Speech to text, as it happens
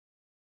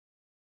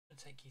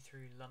to take you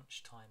through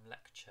Lunchtime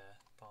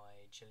Lecture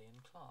by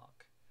Gillian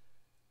Clarke.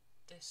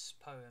 This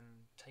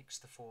poem takes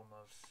the form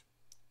of,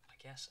 I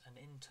guess,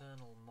 an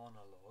internal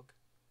monologue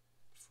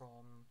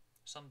from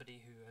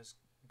somebody who has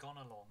gone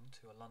along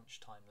to a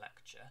lunchtime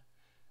lecture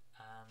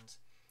and,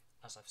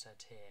 as I've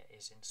said here,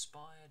 is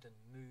inspired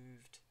and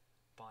moved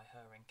by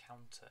her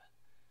encounter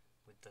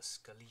with the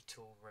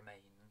skeletal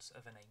remains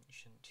of an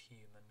ancient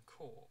human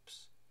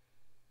corpse.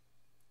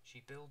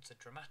 She builds a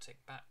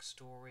dramatic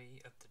backstory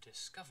of the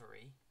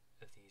discovery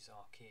of these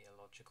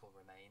archaeological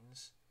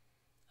remains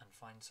and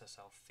finds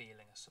herself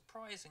feeling a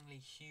surprisingly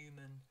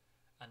human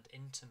and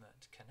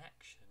intimate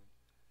connection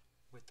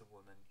with the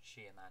woman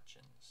she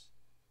imagines.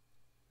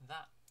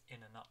 That,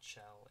 in a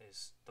nutshell,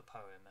 is the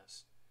poem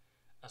as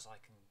I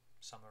can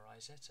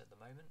summarise it at the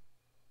moment.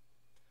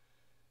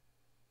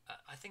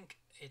 I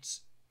think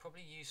it's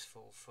probably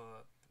useful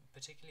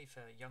particularly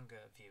for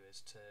younger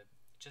viewers, to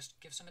just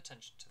give some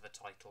attention to the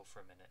title for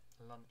a minute,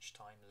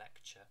 Lunchtime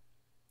Lecture,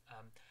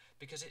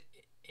 because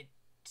it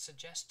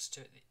suggests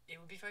it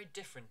would be very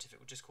different if it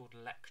were just called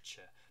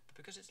lecture, but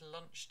because it's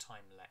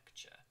lunchtime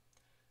lecture,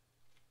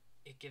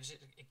 it gives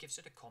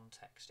it a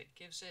context. It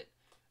gives it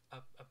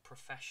a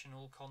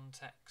professional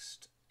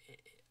context.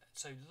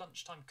 So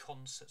lunchtime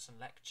concerts and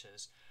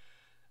lectures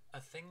are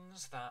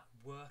things that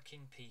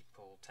working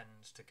people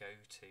tend to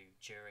go to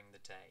during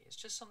the day. It's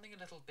just something a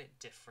little bit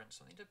different,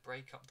 something to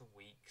break up the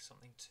week,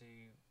 something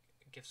to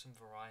give some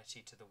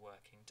variety to the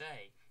working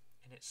day.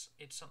 And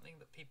it's something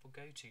that people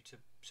go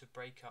to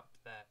break up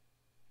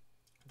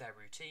their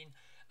routine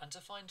and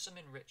to find some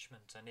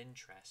enrichment and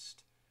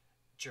interest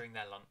during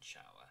their lunch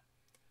hour.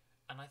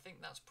 And I think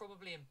that's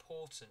probably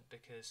important,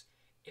 because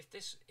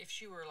if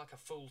she were like a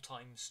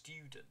full-time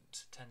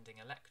student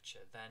attending a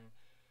lecture, then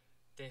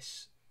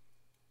this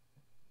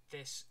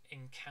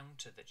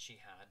encounter that she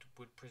had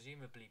would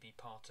presumably be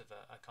part of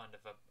a kind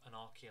of an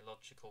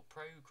archaeological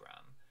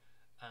program,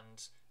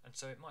 and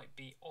so it might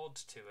be odd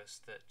to us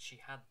that she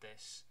had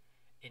this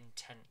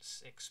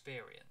intense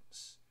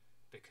experience,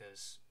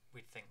 because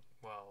we'd think,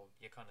 well,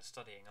 you're kind of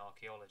studying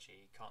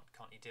archaeology,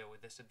 can't you deal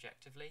with this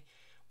objectively?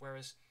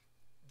 Whereas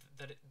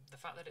the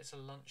fact that it's a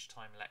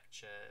lunchtime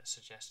lecture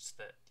suggests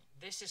that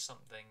this is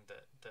something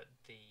that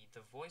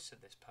the voice of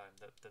this poem,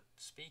 the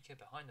speaker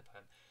behind the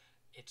poem,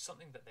 it's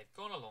something that they've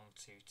gone along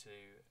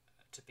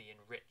to be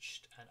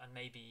enriched and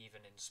maybe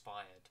even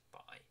inspired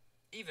by,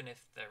 even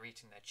if they're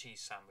eating their cheese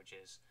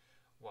sandwiches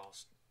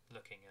whilst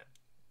looking at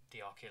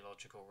the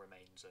archaeological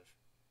remains of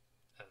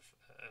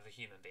a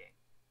human being.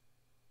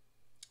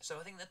 So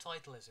I think the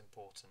title is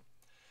important,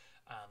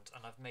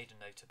 and I've made a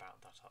note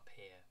about that up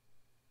here.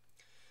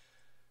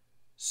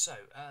 So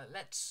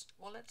let's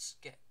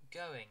get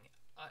going.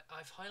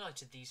 I've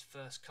highlighted these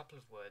first couple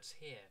of words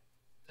here.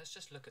 Let's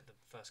just look at the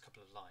first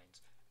couple of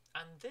lines.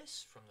 And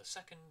this from the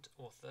 2nd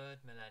or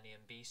 3rd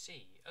millennium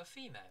BC, a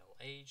female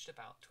aged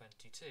about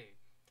 22.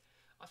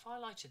 I've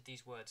highlighted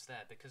these words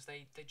there because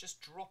they just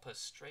drop us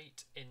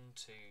straight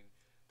into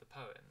the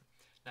poem.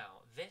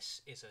 Now,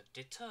 this is a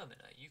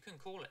determiner. You can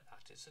call it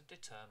that. It's a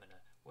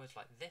determiner. Words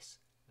like this,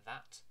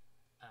 that,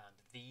 and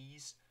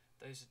these,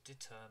 those are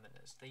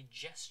determiners. They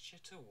gesture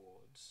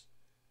towards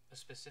a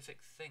specific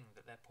thing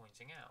that they're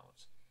pointing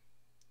out.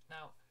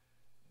 Now,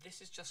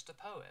 this is just a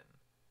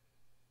poem.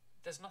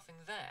 There's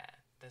nothing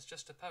there. There's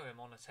just a poem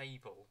on a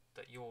table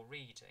that you're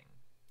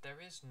reading. There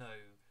is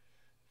no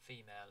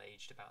female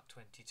aged about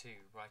 22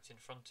 right in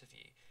front of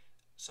you.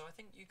 So I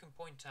think you can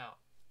point out,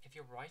 if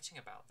you're writing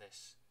about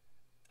this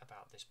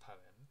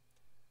poem,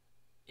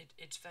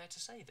 it's fair to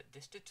say that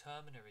this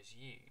determiner is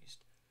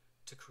used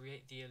to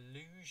create the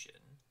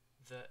illusion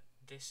that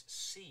this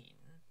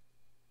scene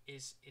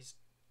is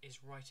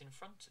right in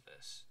front of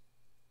us.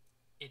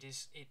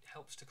 It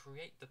helps to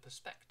create the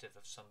perspective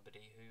of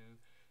somebody who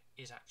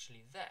is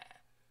actually there.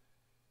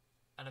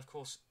 And of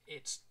course,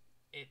 it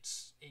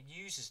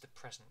uses the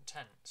present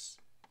tense.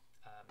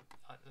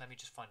 Let me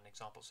just find an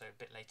example. So a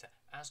bit later,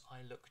 as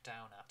I look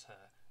down at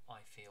her, I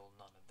feel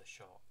none of the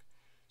shock.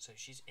 So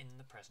she's in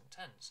the present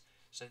tense.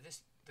 So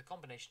the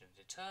combination of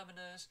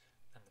determiners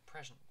and the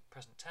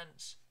present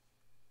tense,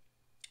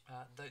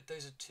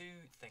 those are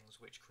two things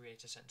which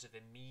create a sense of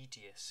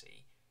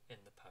immediacy in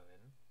the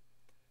poem,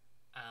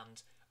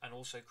 and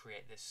also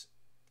create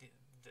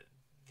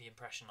the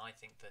impression, I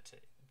think, that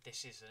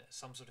this is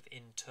some sort of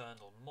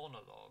internal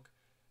monologue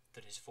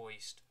that is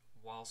voiced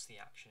whilst the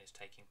action is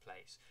taking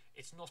place.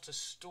 It's not a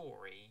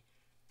story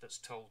that's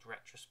told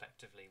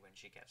retrospectively when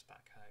she gets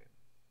back home.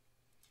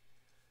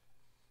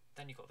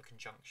 Then you've got the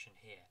conjunction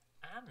here,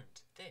 and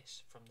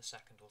this from the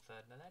 2nd or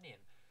 3rd millennium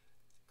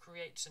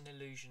creates an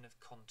illusion of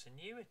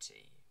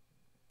continuity.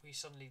 We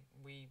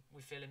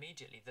feel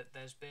immediately that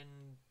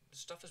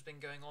stuff has been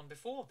going on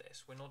before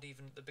this. We're not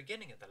even at the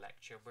beginning of the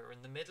lecture, we're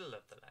in the middle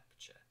of the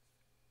lecture.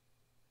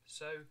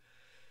 So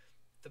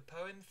the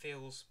poem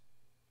feels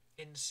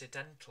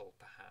incidental,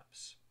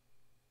 perhaps.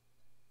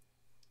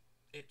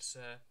 It's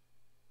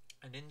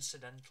an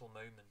incidental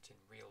moment in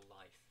real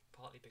life,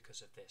 partly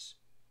because of this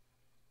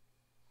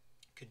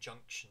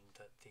conjunction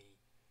that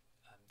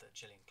that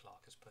Gillian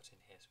Clarke has put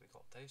in here. So we've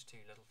got those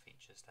two little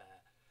features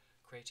there,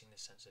 creating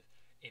this sense of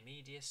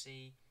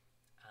immediacy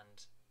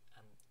and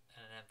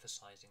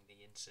emphasising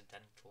the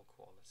incidental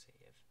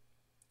quality of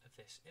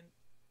this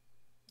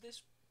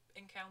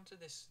encounter,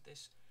 this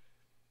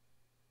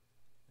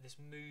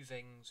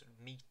moving sort of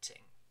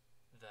meeting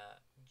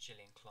that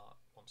Gillian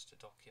Clarke wants to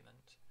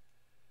document.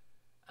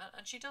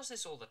 And she does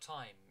this all the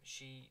time.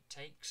 She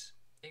takes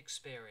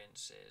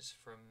experiences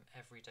from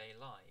everyday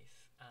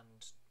life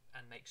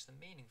and makes them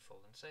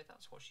meaningful, and so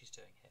that's what she's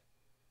doing here.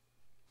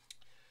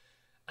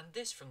 And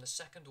this from the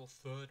 2nd or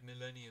 3rd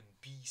millennium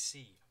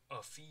BC,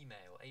 a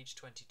female, age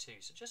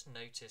 22. So just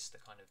notice the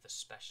kind of the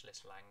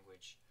specialist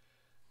language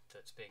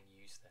that's being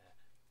used there.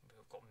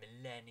 We've got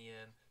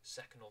millennium,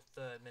 2nd or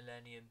 3rd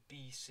millennium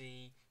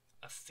BC,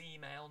 a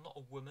female, not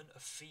a woman, a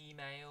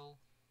female,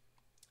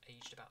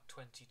 aged about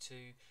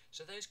 22.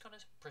 So those kind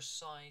of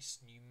precise,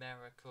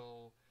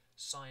 numerical,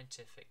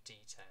 scientific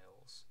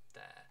details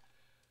there,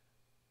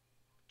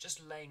 just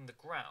laying the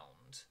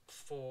ground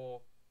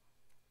for,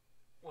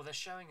 well, they're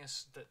showing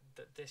us that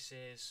this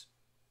is,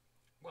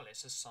 well,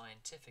 it's a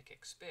scientific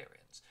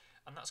experience,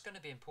 and that's going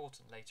to be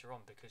important later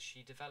on, because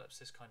she develops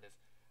this kind of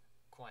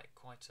quite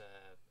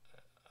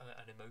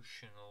an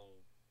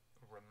emotional,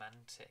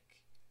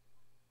 romantic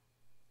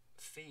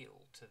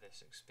feel to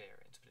this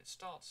experience. But it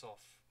starts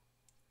off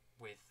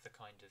with the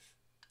kind of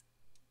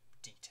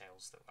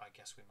details that I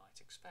guess we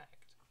might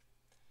expect.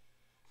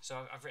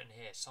 So I've written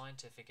here,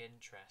 scientific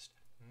interest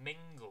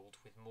mingled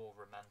with more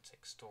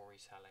romantic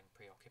storytelling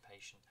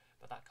preoccupation,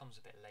 but that comes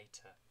a bit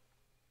later.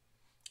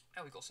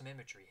 Now we've got some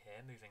imagery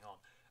here. Moving on,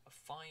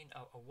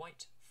 a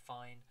white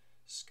fine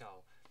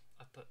skull.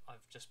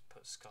 I've just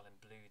put skull in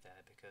blue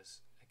there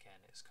because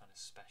again it's kind of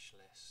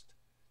specialist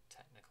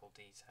technical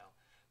detail.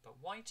 But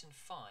white and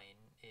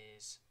fine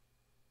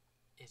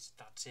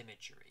that's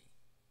imagery.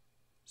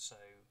 So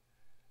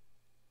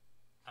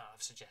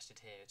I've suggested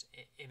here it's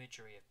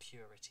imagery of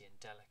purity and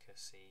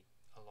delicacy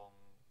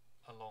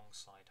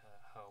alongside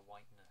her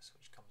whiteness,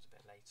 which comes a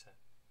bit later.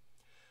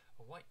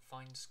 A white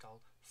fine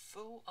skull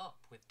full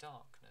up with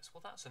darkness.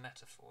 Well, that's a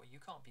metaphor.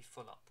 You can't be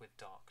full up with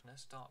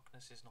darkness.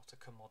 Darkness is not a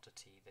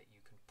commodity that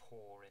you can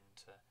pour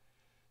into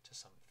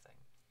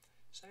something.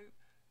 So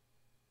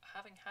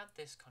having had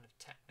this kind of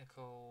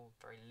technical,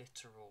 very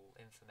literal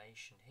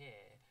information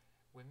here,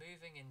 we're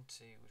moving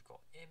into, we've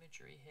got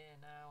imagery here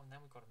now, and then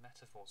we've got a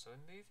metaphor. So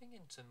we're moving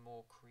into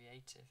more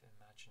creative,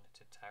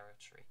 imaginative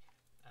territory.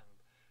 And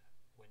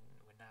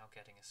we're now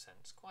getting a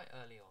sense quite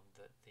early on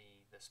that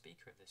the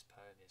speaker of this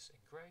poem is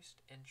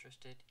engrossed,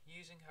 interested,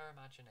 using her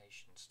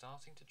imagination,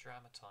 starting to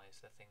dramatise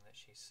the thing that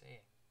she's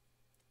seeing.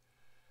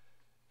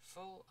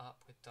 Full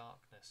up with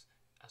darkness,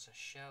 as a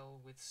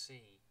shell with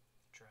sea,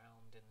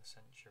 drowned in the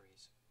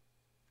centuries.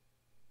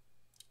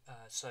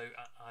 So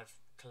I've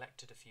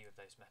collected a few of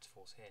those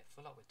metaphors here.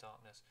 Full up with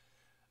darkness,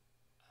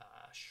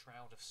 a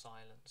shroud of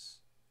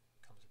silence,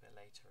 comes a bit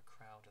later, a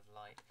crowd of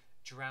light.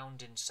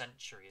 Drowned in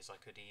centuries, I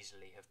could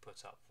easily have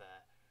put up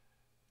there.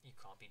 You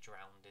can't be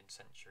drowned in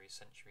centuries.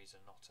 Centuries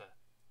are not a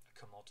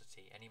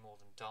commodity any more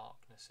than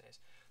darkness is.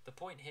 The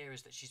point here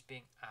is that she's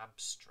being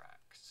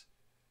abstract.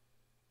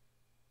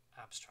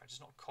 Abstract,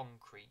 it's not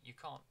concrete. You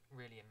can't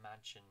really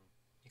imagine,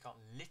 you can't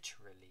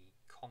literally,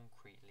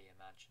 concretely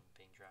imagine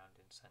being drowned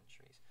in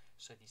centuries.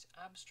 So these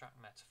abstract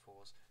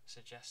metaphors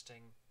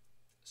suggesting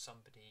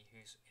somebody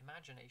whose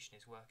imagination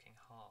is working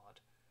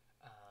hard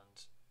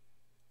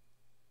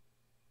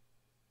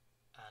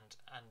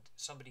and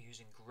somebody who's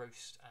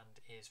engrossed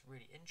and is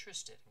really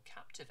interested and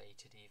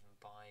captivated even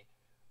by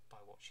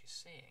what she's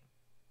seeing.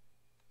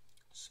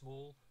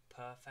 Small,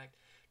 perfect,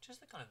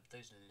 just the kind of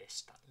those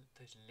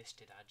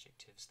listed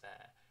adjectives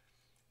there,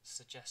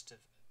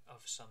 suggestive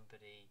of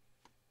somebody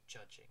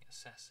judging,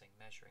 assessing,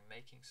 measuring,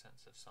 making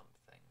sense of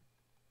something.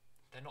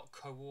 They're not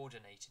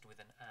coordinated with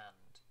an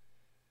and.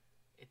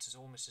 It's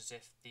almost as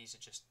if these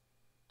are just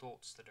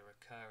thoughts that are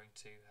occurring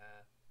to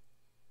her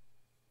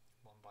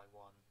one by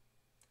one.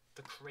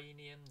 The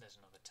cranium, there's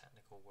another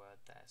technical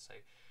word there. So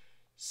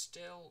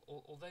still,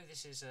 although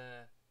this is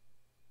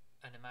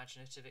an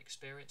imaginative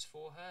experience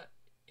for her,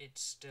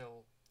 it's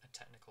still a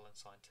technical and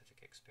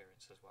scientific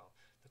experience as well.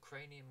 The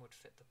cranium would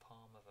fit the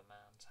palm of a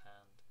man's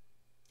hand.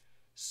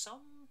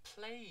 Some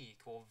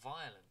plague or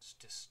violence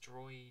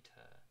destroyed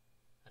her,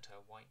 and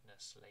her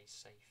whiteness lay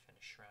safe in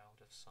a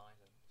shroud of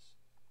silence.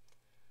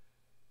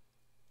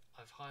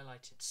 I've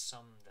highlighted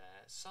some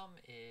there. Some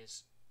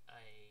is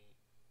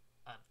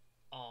an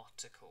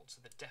article, so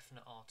the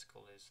definite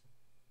article is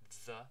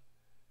the.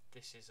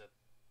 This is a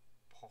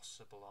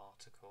possible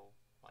article,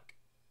 like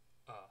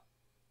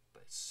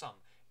but it's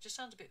some. It just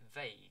sounds a bit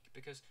vague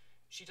because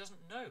she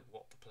doesn't know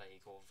what the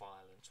plague or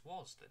violence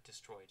was that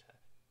destroyed her.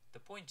 The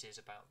point is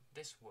about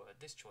this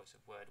word, this choice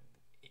of word,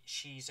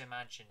 she's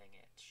imagining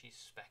it, she's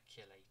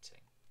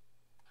speculating,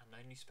 and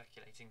only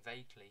speculating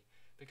vaguely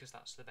because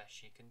that's the best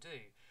she can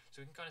do.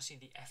 So we can kind of see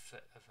the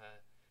effort of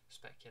her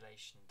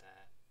speculation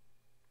there.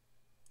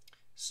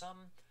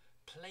 Some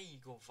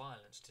plague or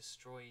violence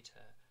destroyed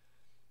her.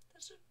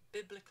 There's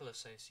biblical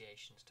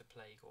associations to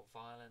plague or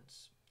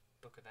violence.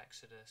 Book of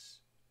Exodus,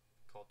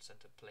 God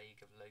sent a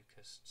plague of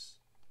locusts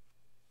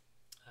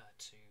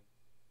to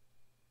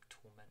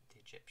torment the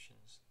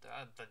Egyptians.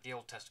 The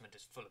Old Testament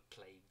is full of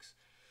plagues.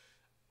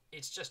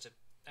 It's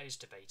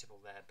debatable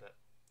there, but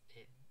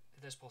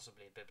there's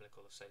possibly a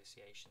biblical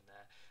association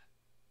there.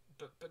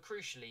 But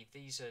crucially,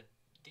 these are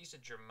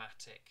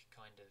dramatic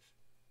kind of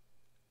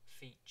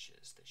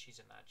features that she's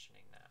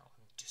imagining now,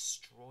 and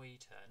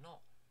destroyed her,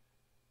 not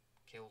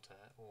killed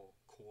her or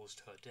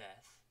caused her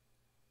death,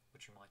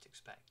 which you might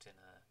expect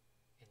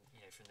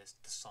from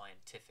the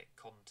scientific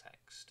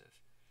context of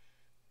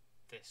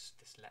this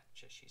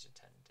lecture she's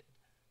attended.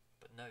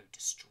 But no,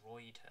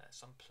 destroyed her.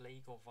 Some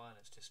plague or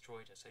violence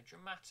destroyed her. So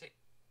dramatic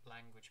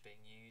language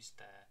being used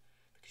there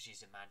because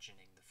she's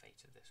imagining the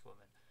fate of this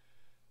woman.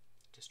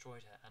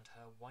 Destroyed her, and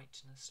her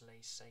whiteness lay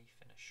safe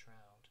in a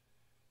shroud.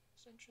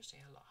 It's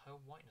interesting how her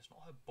whiteness,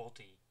 not her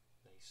body,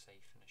 lay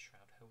safe in a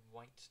shroud. Her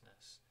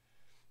whiteness,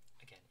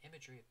 again,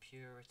 imagery of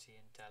purity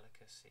and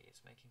delicacy.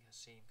 It's making her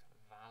seem kind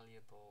of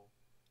valuable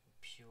and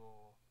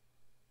pure.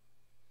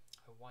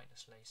 Her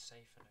whiteness lay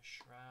safe in a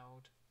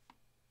shroud.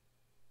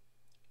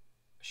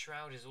 A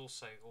shroud is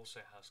also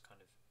has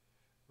kind of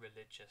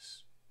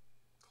religious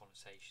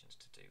connotations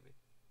to do with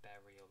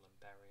burial and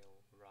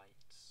burial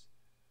rites.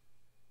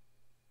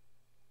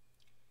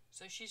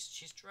 So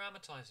she's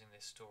dramatising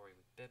this story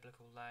with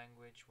biblical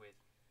language, with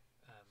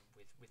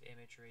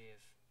imagery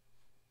of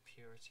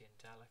purity and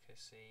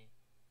delicacy,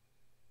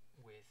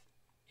 with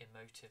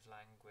emotive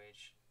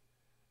language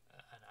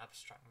and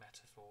abstract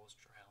metaphors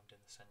drowned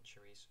in the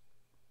centuries.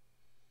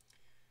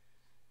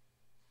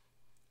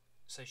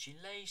 So she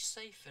lay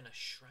safe in a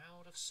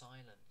shroud of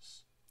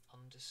silence,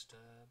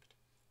 undisturbed,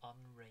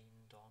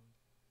 unrained on,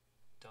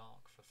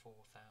 dark for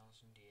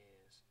 4,000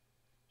 years.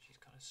 She's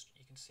kind of,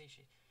 you can see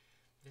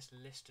this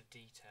list of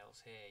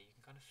details here, you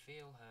can kind of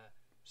feel her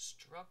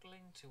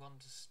struggling to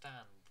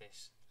understand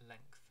this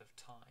length of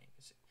time.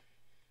 It's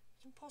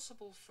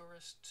impossible for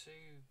us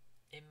to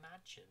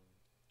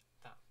imagine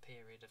that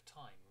period of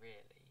time,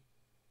 really.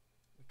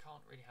 We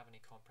can't really have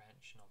any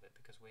comprehension of it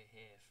because we're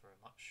here for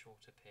a much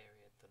shorter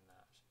period than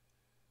that.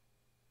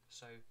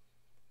 So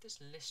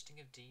this listing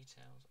of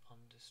details,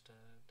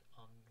 undisturbed,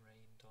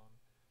 unrained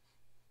on,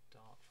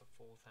 dark for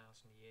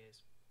 4,000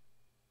 years,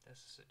 there's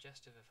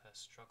suggestive of her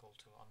struggle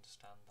to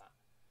understand that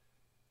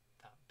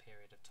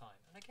period of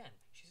time. And again,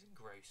 she's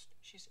engrossed,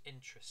 she's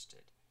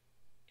interested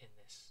in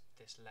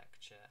this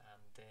lecture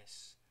and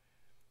this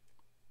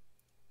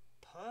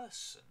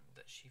person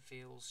that she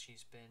feels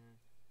she's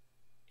been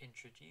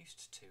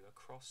introduced to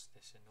across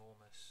this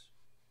enormous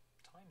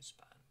time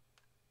span.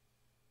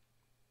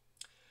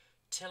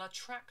 Till a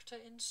tractor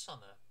in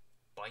summer,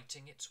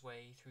 biting its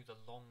way through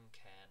the long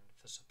cairn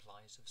for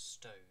supplies of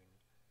stone,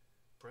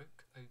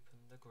 broke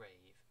open the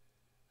grave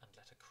and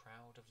let a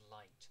crowd of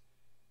light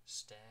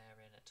stare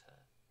in at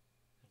her,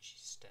 and she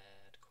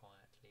stared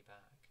quietly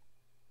back.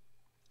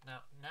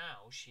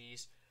 Now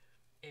she's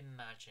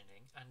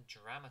imagining and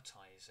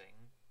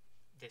dramatising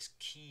this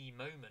key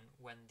moment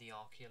when the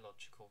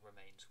archaeological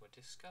remains were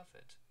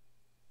discovered.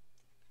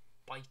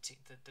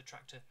 The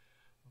tractor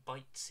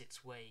bites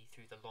its way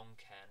through the long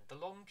cairn. The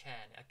long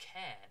cairn, a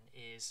cairn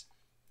is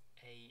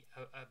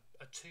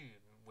a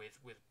tomb with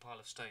a pile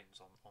of stones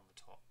on the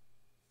top.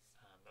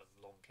 And a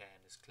long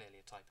cairn is clearly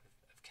a type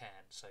of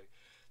cairn. So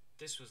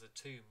this was a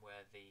tomb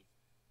where the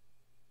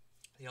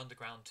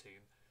underground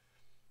tomb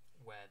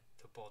where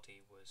the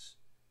body was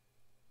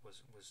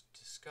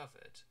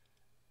discovered.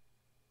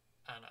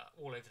 And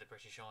all over the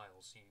British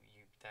Isles,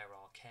 there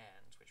are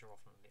cairns which are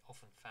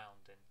often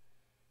found in.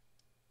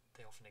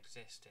 They often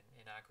exist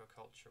in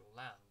agricultural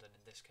land, and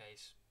in this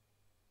case,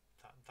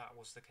 that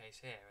was the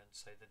case here. And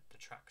so the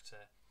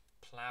tractor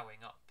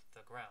ploughing up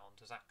the ground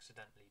has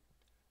accidentally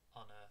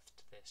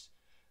unearthed this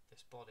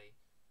body.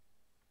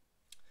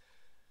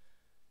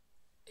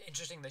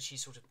 Interesting that she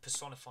sort of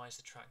personifies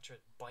the tractor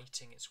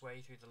biting its way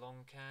through the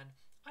long cairn.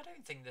 I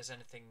don't think there's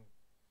anything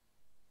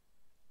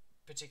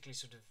particularly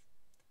sort of.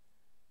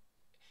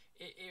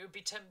 It would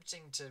be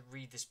tempting to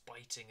read this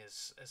biting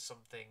as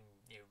something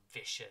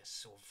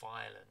vicious or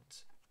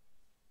violent,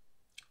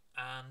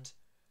 and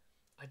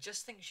I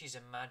just think she's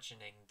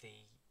imagining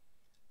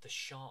the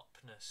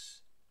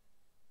sharpness,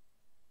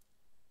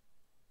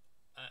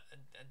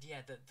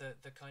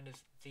 the kind of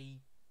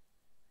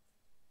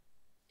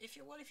if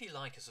you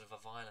like a sort of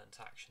a violent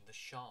action, the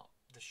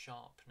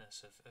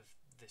sharpness of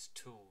this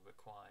tool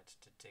required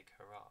to dig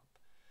her up.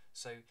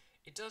 So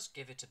it does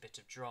give it a bit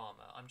of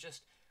drama. I'm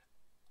just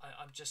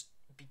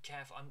be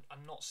careful.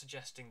 I'm not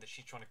suggesting that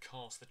she's trying to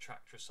cast the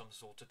tractor as some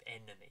sort of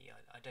enemy.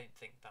 I don't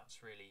think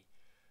that's really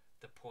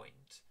the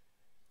point.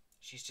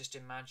 She's just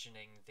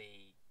imagining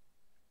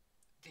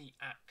the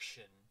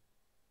action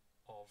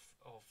of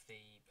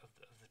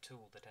the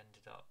tool that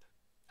ended up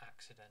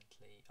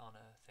accidentally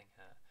unearthing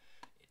her.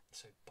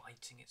 So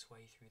biting its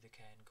way through the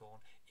cairn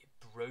gorn, it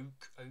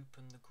broke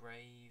open the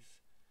grave.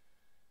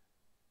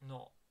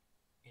 Not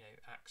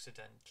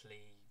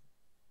accidentally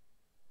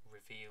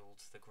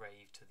revealed the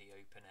grave to the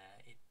open air.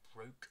 It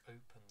broke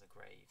open the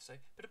grave.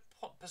 So, but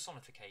a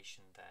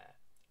personification there,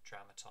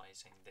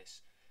 dramatising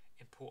this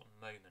important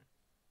moment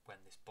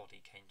when this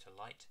body came to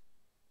light.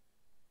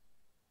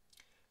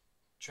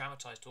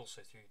 Dramatised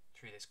also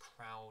through this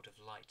crowd of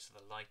light. So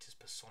the light is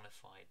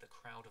personified, the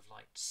crowd of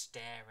light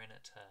staring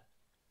at her.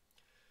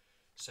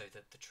 So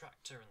that the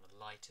tractor and the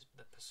light is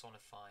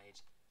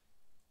personified,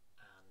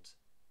 and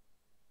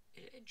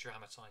it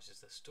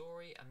dramatises the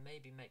story and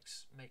maybe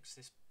makes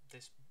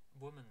this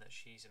woman that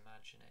she's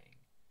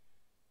imagining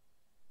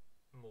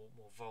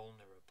more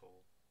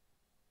vulnerable.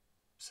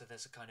 So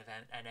there's a kind of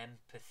an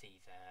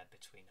empathy there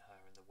between her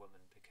and the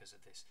woman because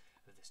of this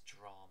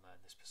drama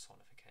and this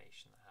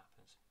personification that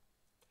happens.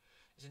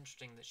 It's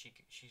interesting that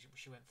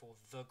she went for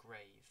the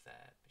grave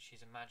there, but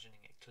she's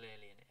imagining it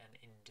clearly and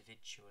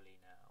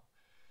individually now.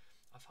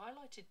 I've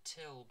highlighted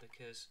till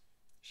because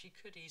she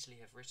could easily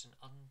have written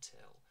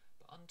until,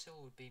 but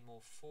until would be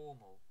more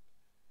formal.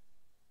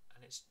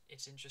 And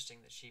it's interesting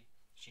that she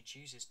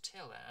chooses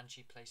till and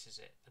she places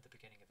it at the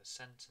beginning of a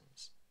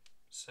sentence.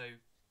 So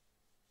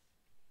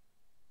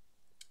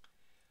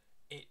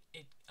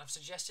I've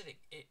suggested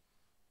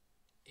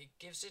it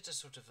gives it a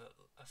sort of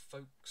a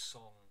folk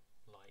song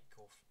like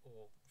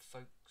or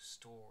folk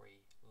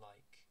story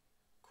like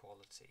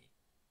quality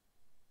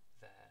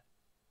there.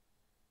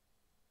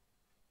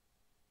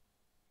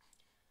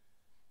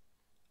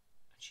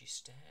 And she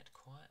stared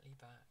quietly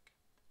back.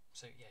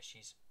 So yeah,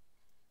 she's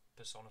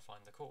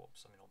personifying the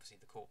corpse. I mean, obviously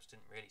the corpse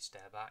didn't really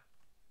stare back,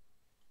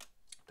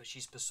 but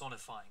she's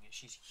personifying it.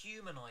 She's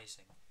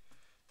humanising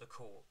the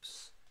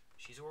corpse.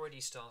 She's already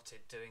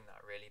started doing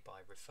that really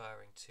by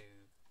referring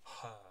to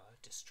her,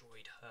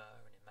 destroyed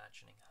her, and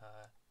imagining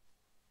her.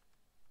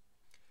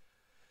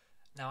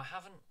 Now I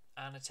haven't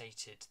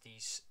annotated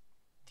these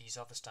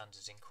other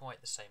stanzas in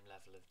quite the same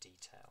level of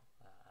detail,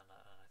 and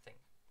I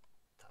think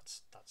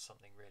that's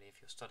something really,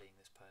 if you're studying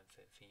this poem,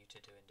 for you to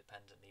do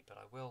independently. But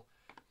I will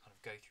kind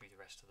of go through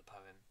the rest of the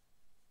poem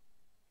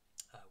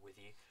with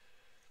you.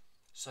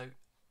 So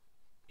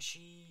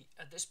she,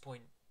 at this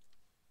point,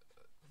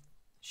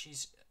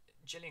 she's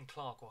Gillian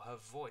Clarke, or her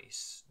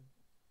voice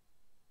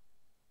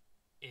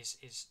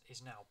is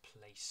now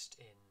placed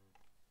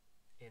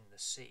in the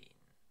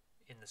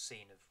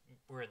scene of,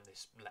 we're in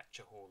this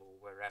lecture hall or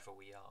wherever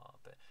we are,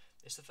 but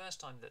it's the first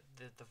time that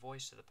the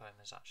voice of the poem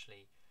has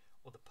actually,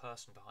 or the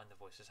person behind the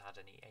voice, has had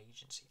any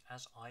agency.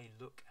 As I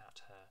look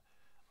at her,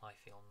 I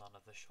feel none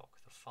of the shock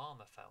the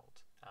farmer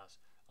felt, as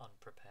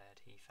unprepared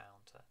he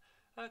found her.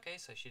 Okay,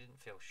 so she didn't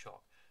feel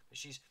shock, but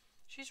she's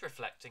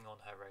reflecting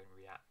on her own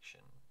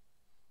reaction.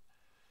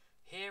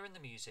 Here in the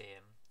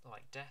museum,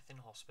 like death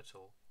in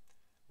hospital,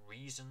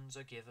 reasons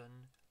are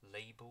given,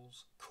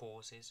 labels,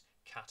 causes,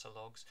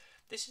 catalogues.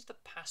 This is the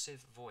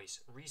passive voice.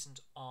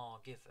 Reasons are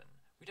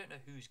given. We don't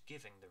know who's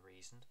giving the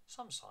reason.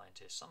 Some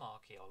scientist, some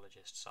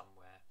archaeologist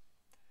somewhere.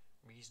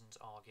 Reasons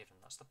are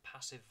given. That's the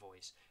passive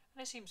voice.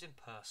 And it seems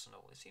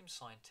impersonal. It seems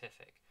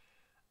scientific.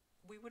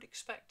 We would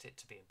expect it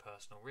to be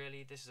impersonal,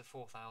 really. This is a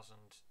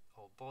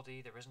 4,000-old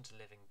body. There isn't a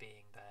living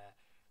being there.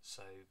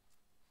 So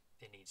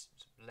it needs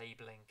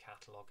labelling,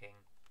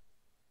 cataloguing.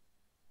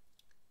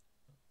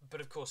 But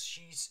of course,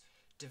 she's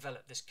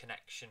developed this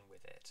connection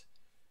with it.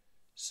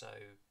 So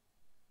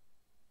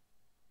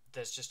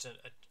there's just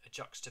a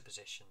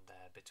juxtaposition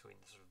there between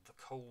the sort of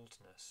the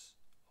coldness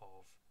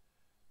of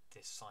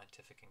this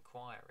scientific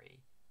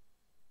inquiry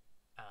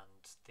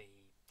and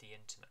the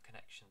intimate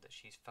connection that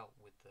she's felt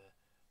with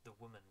the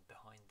woman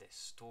behind this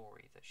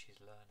story that she's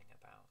learning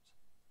about.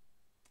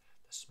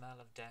 The smell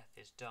of death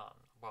is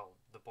done. Well,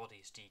 the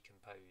body's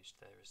decomposed.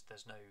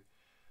 There's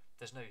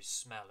no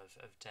smell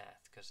of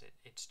death, because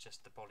it's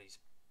just the body's,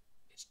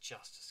 it's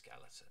just a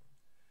skeleton.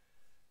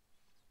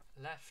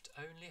 Left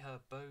only her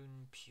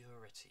bone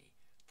purity,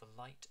 the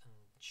light and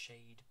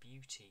shade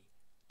beauty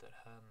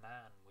that her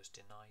man was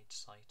denied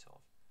sight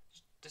of.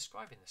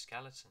 Describing the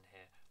skeleton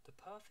here, the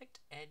perfect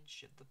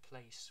edge of the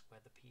place where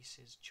the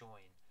pieces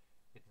join,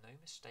 with no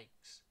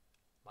mistakes,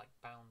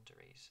 like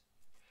boundaries.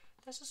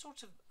 There's a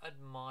sort of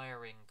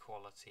admiring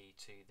quality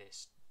to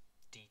this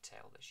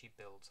detail that she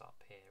builds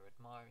up here,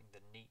 admiring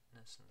the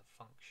neatness and the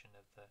function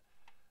of the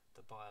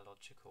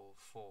biological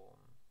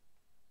form.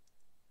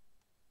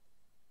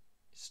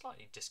 It's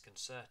slightly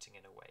disconcerting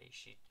in a way.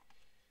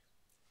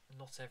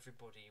 Not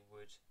everybody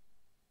would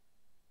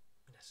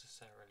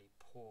necessarily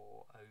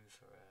pore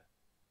over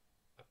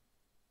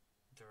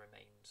the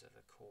remains of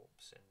a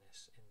corpse in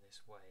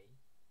this way,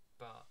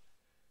 but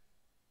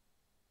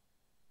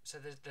so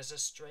there's a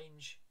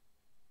strange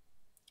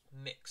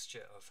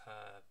mixture of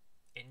her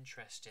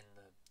interest in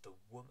the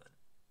woman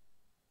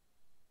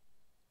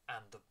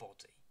and the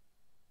body,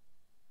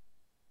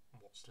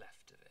 what's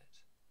left of it.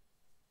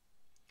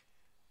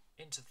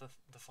 Into the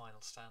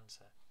final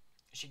stanza,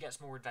 she gets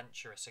more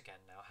adventurous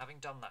again now, having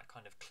done that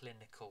kind of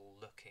clinical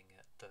looking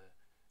at the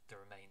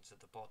remains of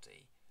the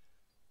body.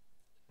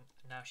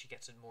 Now she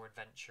gets more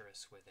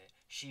adventurous with it.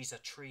 She's a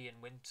tree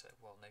in winter.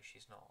 Well, no,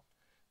 she's not,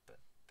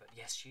 but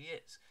yes, she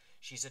is.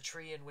 She's a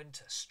tree in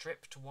winter,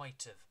 stripped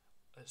white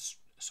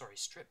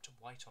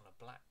on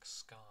a black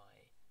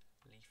sky,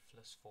 leaf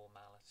leafless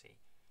formality.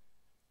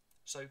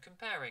 So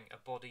comparing a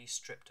body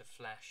stripped of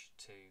flesh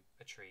to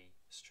a tree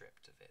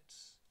stripped of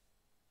its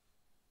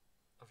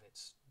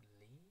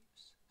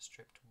leaves,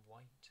 stripped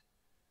white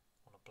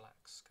on a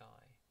black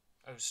sky.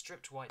 Oh,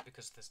 stripped white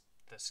because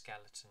the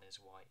skeleton is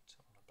white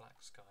on a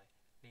black sky.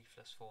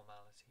 Leafless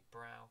formality.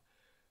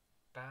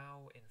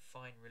 Bough in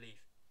fine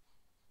relief,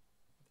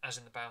 as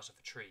in the boughs of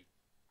a tree.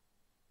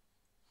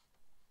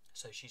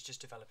 So she's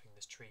just developing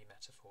this tree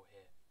metaphor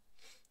here,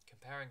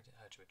 comparing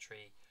her to a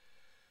tree.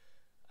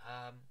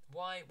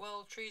 Why?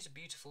 Well, trees are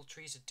beautiful.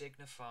 Trees are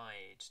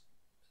dignified.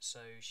 So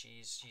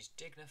she's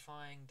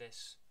dignifying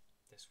this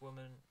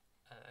woman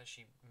as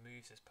she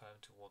moves this poem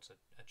towards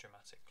a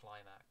dramatic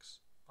climax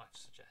I've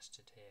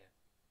suggested here.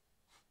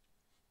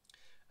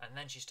 And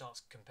then she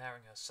starts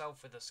comparing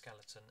herself with the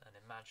skeleton and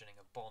imagining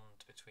a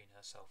bond between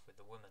herself with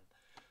the woman.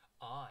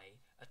 I,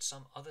 at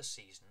some other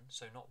season,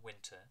 so not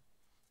winter,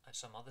 at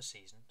some other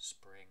season,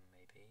 spring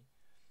maybe,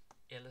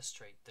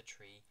 illustrate the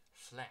tree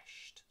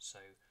fleshed. So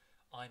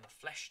I'm a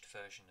fleshed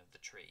version of the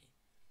tree,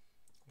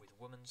 with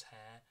woman's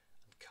hair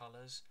and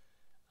colours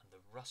and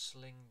the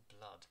rustling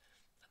blood.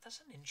 And that's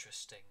an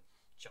interesting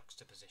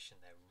juxtaposition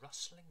there.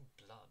 Rustling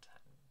blood.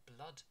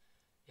 Blood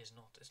is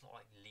not. It's not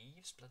like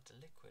leaves. Blood's a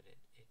liquid.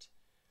 It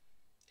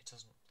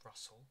doesn't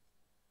rustle.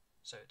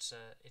 So it's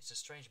a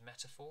strange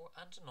metaphor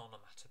and an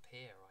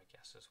onomatopoeia, I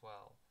guess, as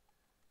well.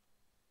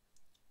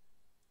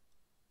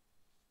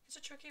 It's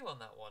a tricky one,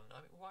 that one. I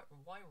mean,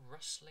 why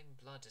rustling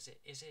blood? Is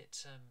it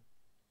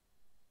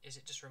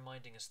just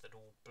reminding us that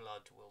all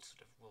blood will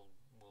sort of will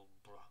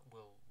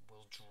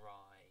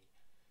dry,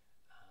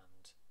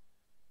 and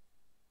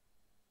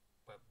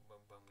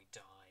when we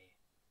die,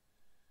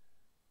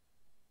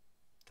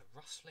 the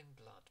rustling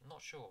blood? I'm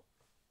not sure.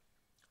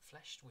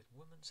 Fleshed with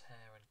woman's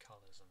hair and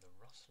colours and the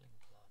rustling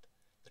blood,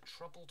 the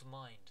troubled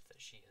mind that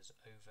she has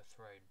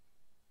overthrown.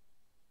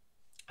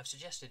 I've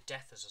suggested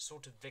death as a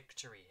sort of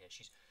victory here.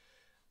 She's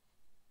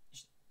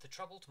the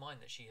troubled mind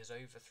that she has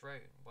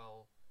overthrown.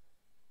 Well,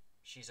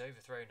 she's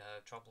overthrown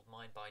her troubled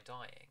mind by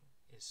dying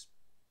is,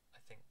 I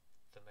think,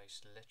 the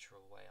most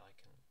literal way I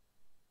can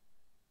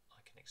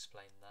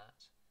explain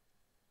that.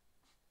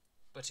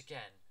 But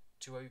again,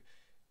 to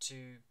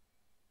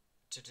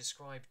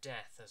describe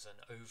death as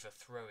an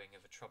overthrowing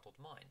of a troubled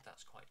mind,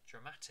 that's quite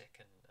dramatic,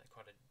 and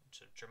quite a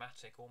sort of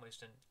dramatic,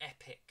 almost an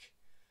epic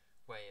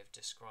way of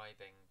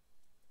describing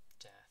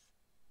death.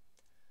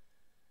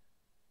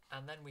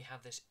 And then we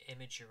have this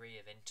imagery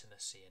of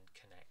intimacy and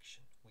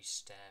connection. We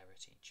stare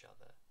at each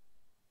other.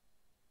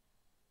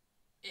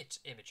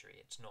 It's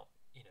imagery. It's not,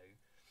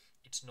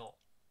 it's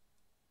not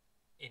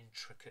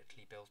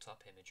intricately built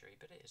up imagery,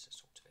 but it is a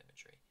sort of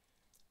imagery.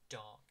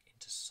 Dark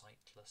into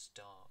sightless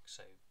dark.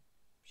 So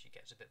she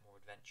gets a bit more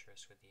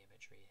adventurous with the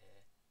imagery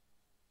here.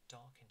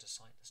 Dark into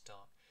sightless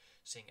dark,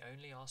 seeing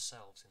only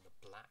ourselves in the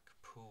black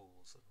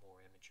pools of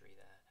more imagery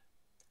there.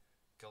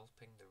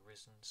 Gulping the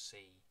risen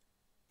sea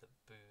that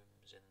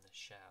booms in the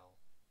shell.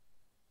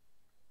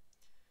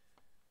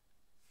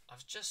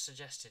 I've just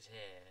suggested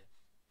here,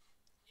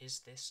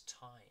 is this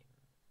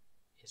time?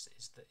 Is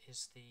the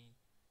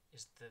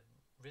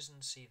risen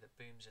sea that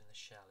booms in the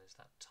shell, is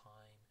that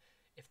time?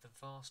 If the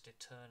vast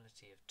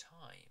eternity of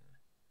time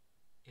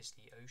is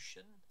the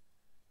ocean,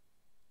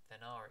 then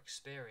our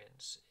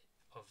experience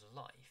of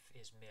life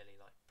is merely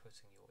like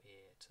putting your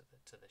ear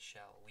to the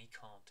shell. We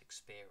can't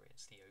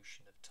experience the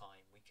ocean of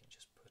time. We can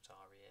just put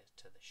our ear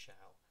to the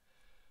shell.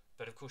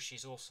 But of course,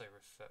 she's also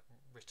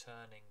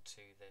returning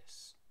to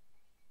this.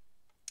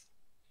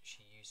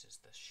 She uses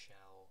the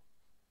shell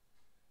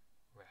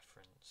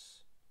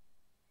reference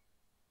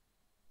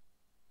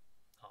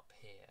up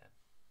here.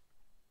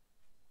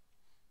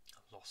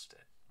 I've lost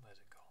it. Where's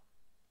it gone?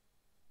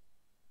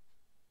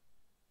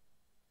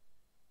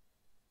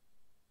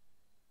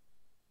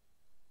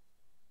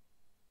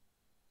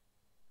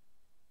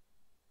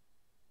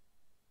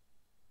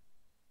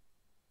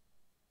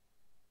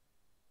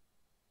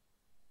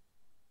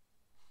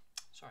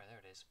 Sorry, there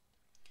it is.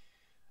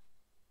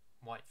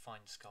 White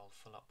fine skull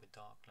full up with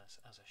darkness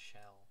as a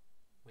shell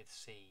with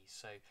sea.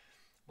 So,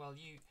 well,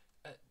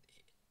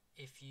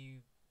 if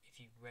you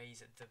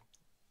raise it, the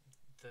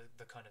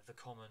kind of the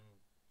common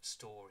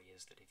story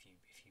is that if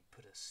you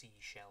put a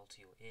seashell to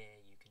your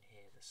ear, you can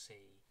hear the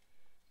sea.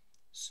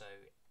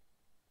 So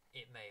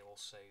it may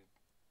also,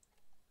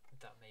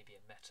 that may be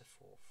a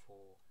metaphor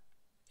for,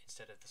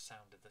 instead of the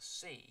sound of the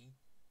sea.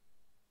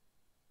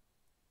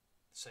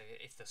 So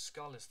if the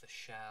skull is the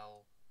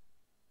shell,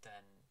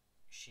 then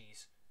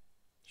she's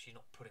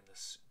not putting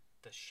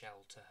the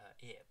shell to her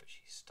ear, but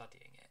she's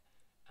studying it.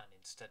 And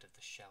instead of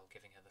the shell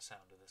giving her the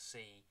sound of the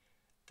sea,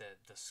 the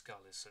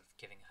skull is sort of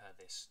giving her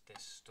this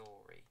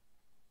story.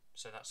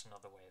 So that's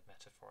another way of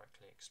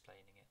metaphorically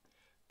explaining it.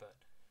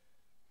 But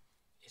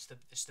it's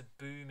the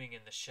booming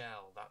in the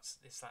shell.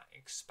 It's that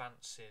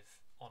expansive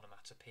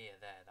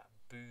onomatopoeia there, that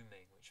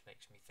booming, which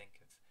makes me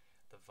think of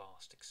the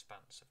vast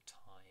expanse of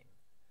time.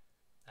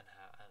 And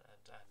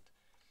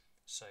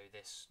so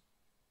this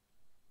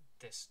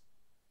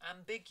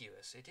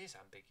ambiguous,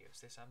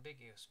 this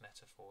ambiguous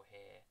metaphor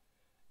here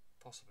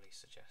possibly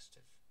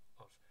suggestive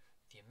of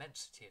the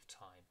immensity of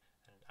time,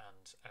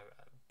 and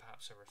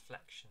perhaps a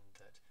reflection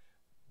that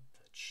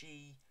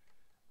she,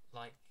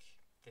 like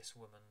this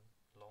woman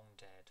long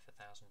dead for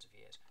thousands of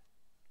years,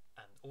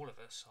 and all of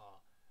us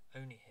are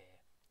only here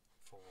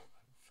for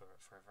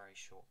a very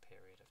short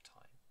period of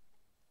time.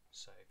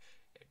 So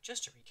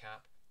just to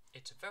recap,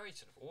 it's a very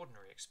sort of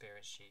ordinary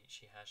experience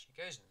she has. She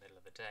goes in the middle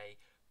of the day,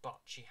 but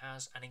she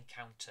has an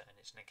encounter, and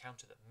it's an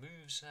encounter that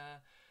moves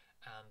her,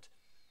 and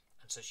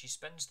so she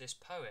spends this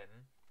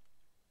poem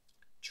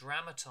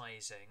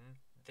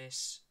dramatising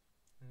this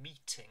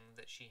meeting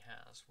that she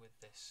has with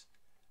this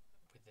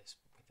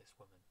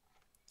woman.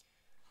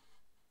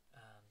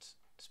 And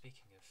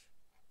speaking of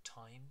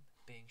time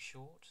being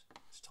short,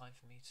 it's time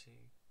for me to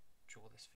draw this